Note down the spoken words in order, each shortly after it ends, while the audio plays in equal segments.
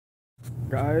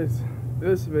Guys,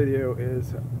 this video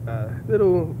is a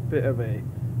little bit of a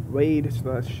raid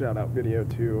 / shout out video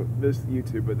to this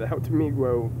YouTuber that helped me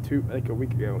grow a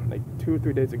week ago, like 2 or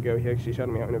 3 days ago. He actually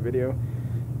shouted me out in a video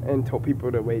and told people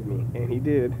to raid me, and he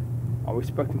did. I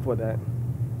respect him for that.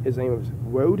 His name is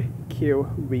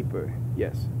Roadkill Reaper.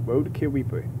 Yes, Roadkill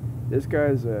Reaper. This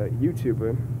guy's a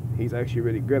YouTuber. He's actually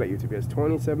really good at YouTube. He has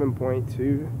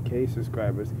 27.2k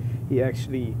subscribers. He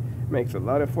actually makes a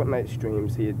lot of Fortnite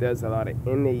streams. He does a lot of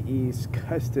NAE's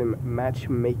custom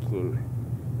matchmaking,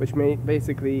 which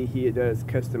basically he does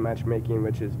custom matchmaking,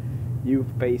 which is you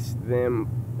face them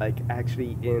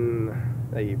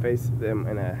you face them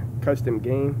in a custom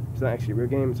game. It's not actually a real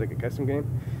game, it's like a custom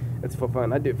game. It's for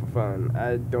fun. I do it for fun.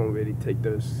 I don't really take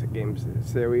those games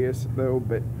serious though,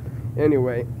 but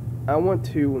anyway, I want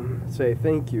to say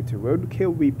thank you to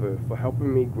Roadkill Reaper for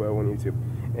helping me grow on YouTube.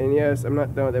 And yes, I'm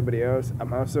not done with everybody else.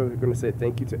 I'm also going to say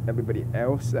thank you to everybody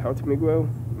else that helped me grow.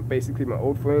 Basically my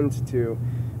old friends, to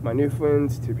my new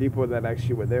friends, to people that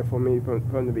actually were there for me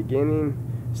from the beginning,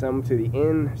 some to the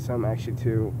end, some actually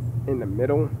to in the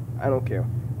middle. I don't care.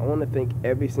 I want to thank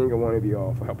every single one of you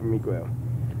all for helping me grow.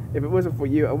 If it wasn't for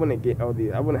you, I wouldn't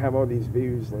have all these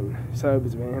views and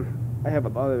subs, man. I have a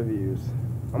lot of views.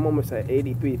 I'm almost at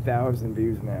 83,000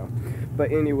 views now.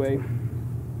 But anyway,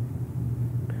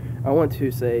 I want to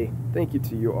say thank you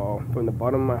to you all from the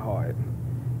bottom of my heart.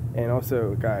 And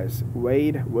also, guys,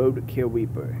 raid Roadkill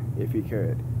Reaper, if you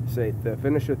could. Say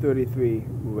THEFINISHER33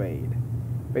 raid.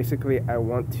 Basically, I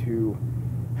want to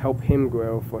help him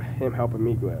grow for him helping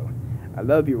me grow. I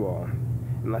love you all.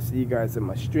 And I'll see you guys in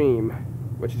my stream,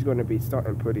 which is going to be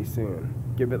starting pretty soon.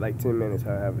 Give it like 10 minutes,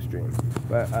 I'll have a stream.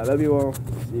 But I love you all.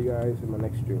 See you guys in my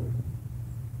next stream.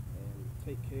 And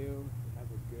take care.